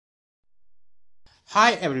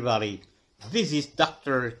Hi everybody, this is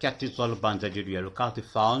Dr. Katizolo Banza Luka, the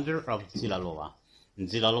founder of Zilaloa.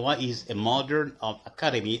 Zilaloa is a modern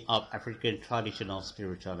academy of African traditional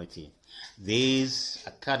spirituality. This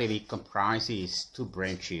academy comprises two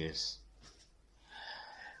branches.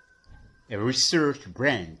 A research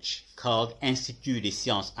branch called Institut des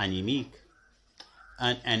Sciences Animiques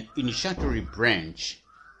and an initiatory branch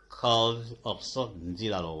called also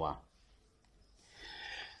Zilaloa.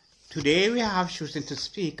 Today we have chosen to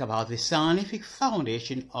speak about the scientific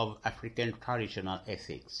foundation of African traditional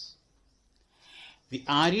ethics. The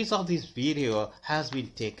ideas of this video has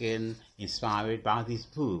been inspired by this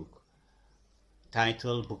book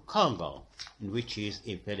titled Bukongo, which is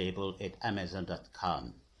available at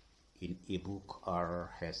Amazon.com in ebook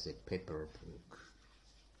or as a paper book.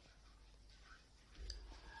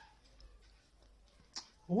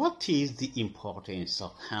 What is the importance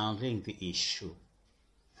of handling the issue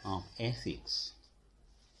of ethics?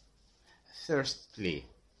 Firstly,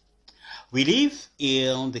 we live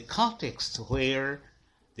in the context where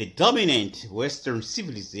the dominant Western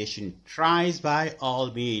civilization tries by all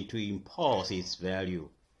means to impose its value,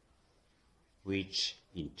 which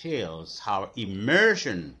entails our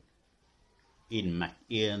immersion in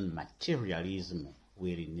materialism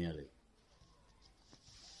willy-nilly.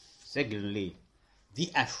 Secondly, the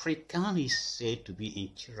African is said to be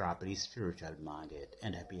incurably spiritual-minded,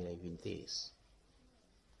 and I believe in this.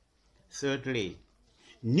 Thirdly,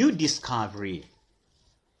 new discoveries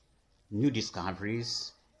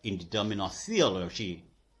in the dominant theology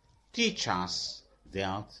teach us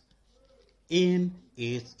that in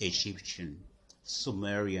its Egyptian,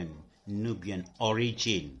 Sumerian, Nubian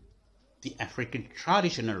origin, the African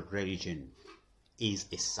traditional religion is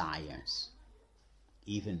a science,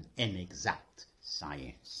 even an exact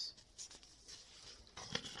science.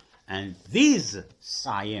 And this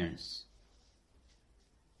science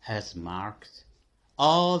has marked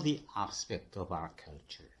all the aspects of our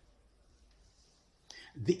culture.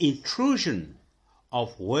 The intrusion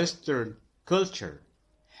of Western culture,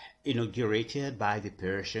 inaugurated by the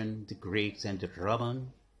Persian, the Greeks, and the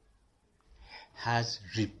Roman, has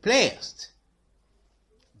replaced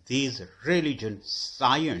this religion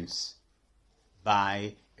science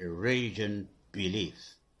by a religion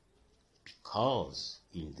belief, because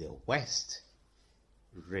in the West,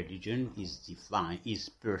 religion is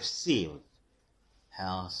perceived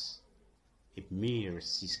as a mere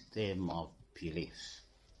system of belief.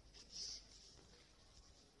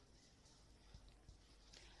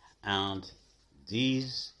 And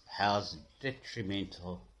this has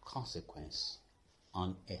detrimental consequence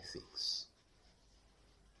on ethics.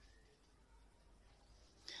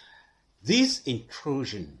 This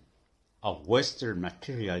intrusion of Western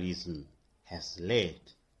materialism has led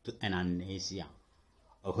to an amnesia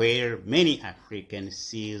where many Africans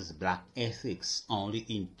see black ethics only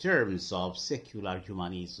in terms of secular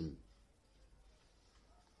humanism.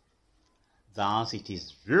 Thus, it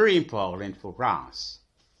is very important for us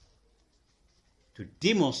to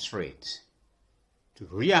demonstrate, to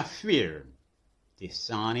reaffirm the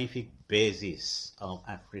scientific basis of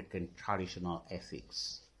African traditional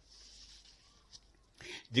ethics.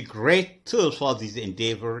 The great tool for this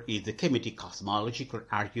endeavor is the Kemetic cosmological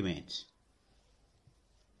argument.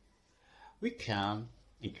 We can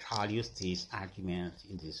introduce this argument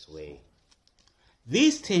in this way.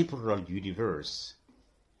 This temporal universe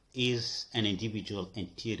is an individual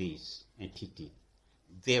entity.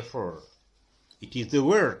 Therefore, it is the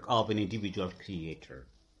work of an individual creator.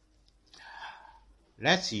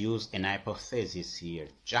 Let's use an hypothesis here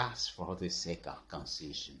just for the sake of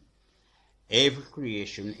concision. Every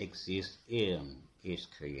creation exists in its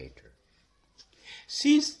creator.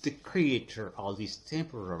 Since the creator of this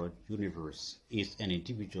temporal universe is an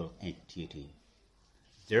individual entity,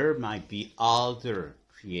 there might be other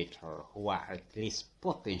creators who are at least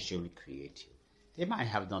potentially creative. They might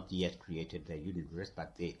have not yet created the universe,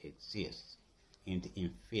 but they exist in the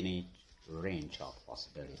infinite range of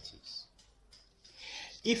possibilities.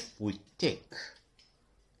 If we take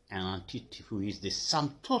an entity who is the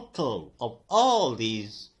sum total of all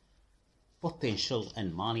these potential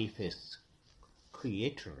and manifest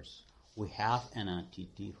creators, we have an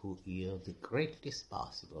entity who is the greatest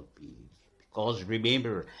possible being. Because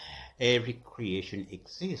remember, every creation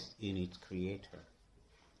exists in its creator.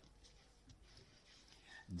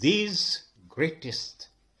 These greatest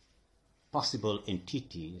possible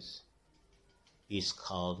entities is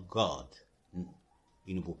called God.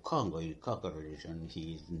 In Bukongo, in Kaka religion,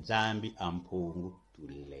 he is Nzambi Ampungu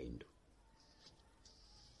Tulendo.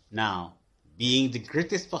 Now, being the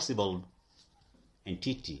greatest possible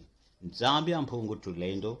entity, Nzambi Ampungu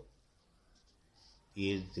Tulendo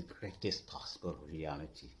is the greatest possible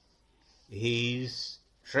reality. He is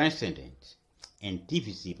transcendent,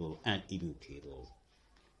 indivisible, and immutable.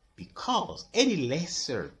 Because any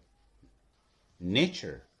lesser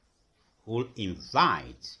nature will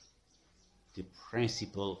invite the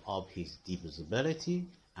principle of his divisibility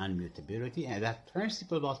and mutability, and that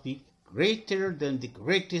principle must be greater than the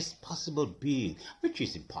greatest possible being, which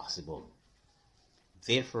is impossible.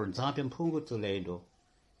 Therefore, Zambian Pungu Toledo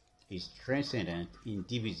is transcendent,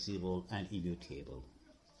 indivisible, and immutable.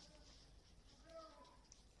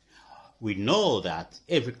 We know that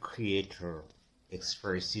every creator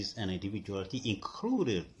expresses an individuality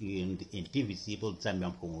included in the indivisible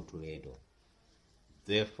Zambian Pungu Toledo.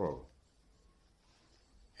 Therefore,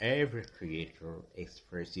 every creator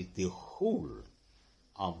expresses the whole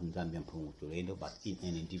of Zambian Pungu Toledo, but in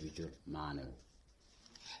an individual manner.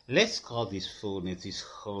 Let's call this fullness, this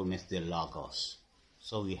wholeness, the Logos.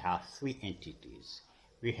 So we have three entities.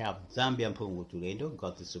 We have Zambian Pungu Toledo,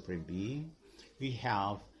 God the Supreme Being. We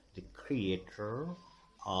have the Creator,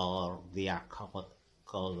 or they are called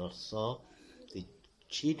also the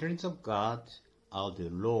children of God, or the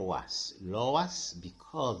Loas. Loas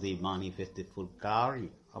because they manifest the full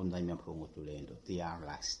glory of Zambian Pungu Toledo. They are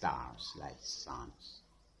like stars, like suns.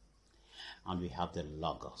 And we have the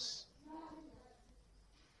Logos.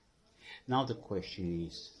 Now the question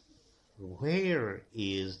is, where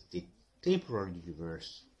is the temporal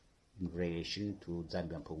universe in relation to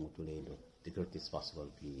Zambian Pungu Toledo, the greatest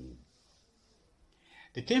possible being?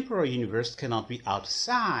 The temporal universe cannot be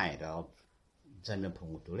outside of Zambian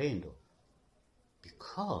Pungu Toledo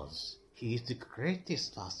because he is the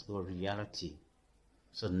greatest possible reality.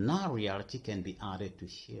 So no reality can be added to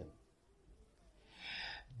him.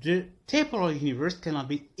 The temporal universe cannot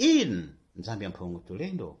be in Zambian Pungu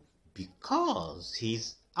Toledo because he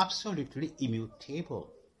is absolutely immutable.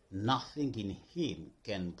 Nothing in him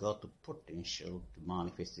can go to potential to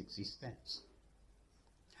manifest existence.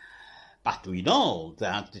 But we know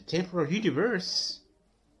that the temporal universe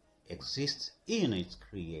exists in its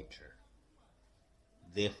creator.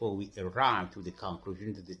 Therefore, we arrive to the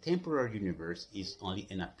conclusion that the temporal universe is only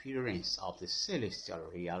an appearance of the celestial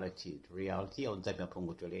reality, the reality of Zambian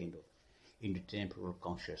Pungu Toledo, in the temporal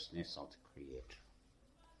consciousness of the creator.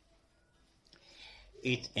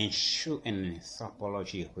 It ensures an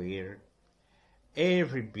anthropology where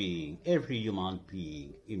every being, every human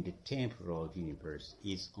being in the temporal universe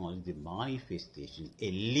is only the manifestation,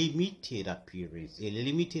 a limited appearance, a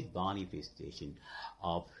limited manifestation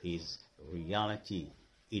of his reality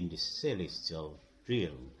in the celestial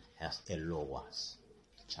realm as a Loas,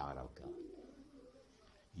 child of God.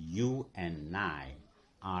 You and I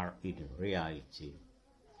are in reality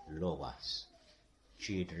Loas,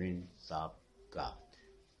 children of God.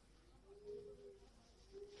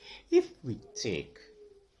 If we take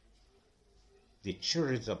the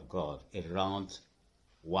children of God around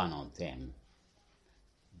one of them,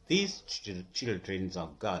 these children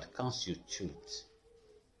of God constitute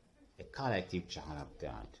a collective child of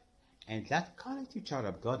God. And that collective child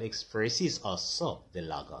of God expresses also the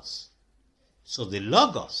Logos. So the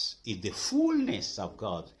Logos is the fullness of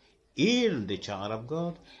God in the child of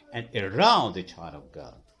God and around the child of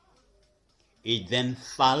God. It then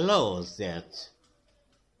follows that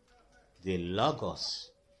the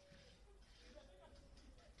Logos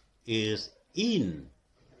is in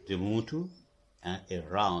the Muntu and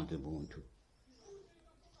around the Muntu.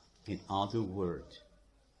 In other words,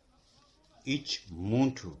 each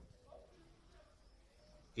Muntu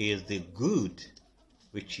is the good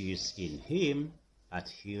which is in him, but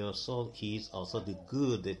he is also the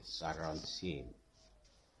good that surrounds him.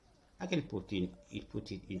 I can put it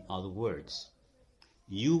in other words.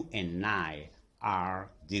 You and I are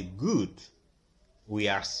the good. We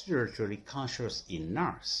are spiritually conscious in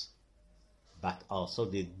us, but also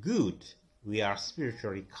the good. We are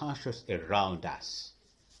spiritually conscious around us.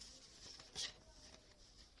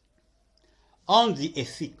 On the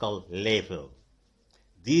ethical level,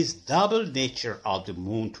 this double nature of the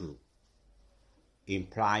Muntu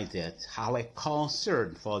implies that our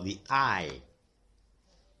concern for the I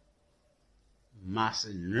must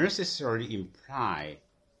necessarily imply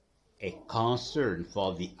a concern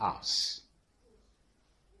for the us.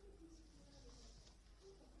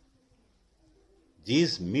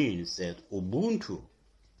 This means that Ubuntu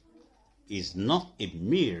is not a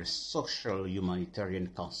mere social humanitarian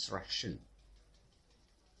construction.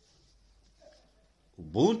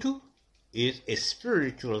 Ubuntu is a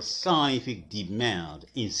spiritual scientific demand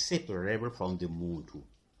inseparable from the Muntu.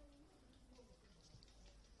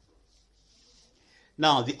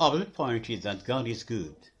 Now, the other point is that God is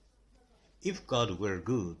good. If God were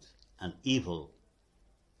good and evil,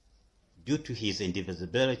 due to his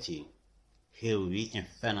indivisibility, he will be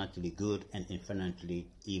infinitely good and infinitely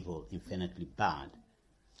evil, infinitely bad,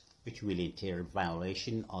 which will entail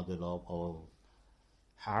violation of the law of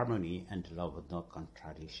harmony and the law of no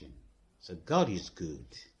contradiction. So God is good.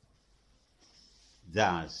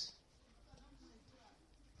 Thus,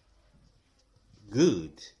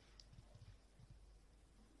 good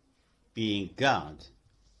being God,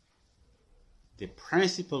 the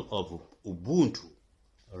principle of Ubuntu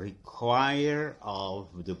require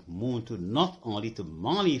of the Ubuntu not only to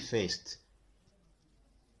manifest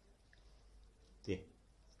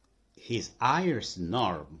his highest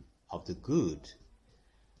norm of the good,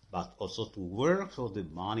 but also to work for the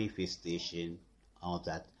manifestation of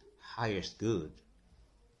that highest good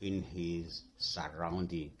in his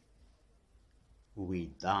surrounding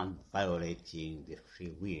without violating the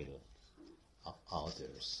free will of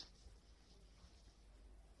others.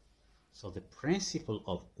 So the principle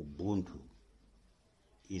of Ubuntu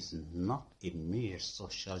is not a mere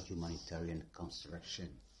social humanitarian construction.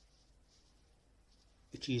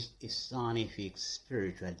 It is a scientific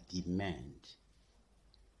spiritual demand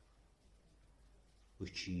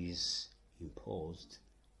which is imposed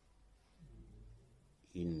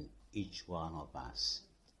in each one of us.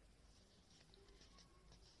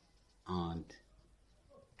 And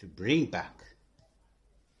to bring back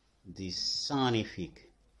this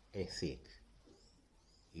scientific ethic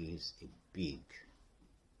is a big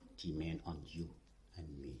demand on you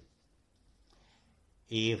and me.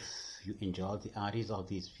 If you enjoyed the ideas of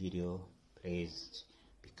this video, please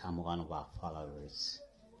become one of our followers.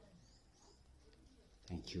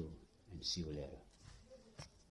 Thank you and see you later.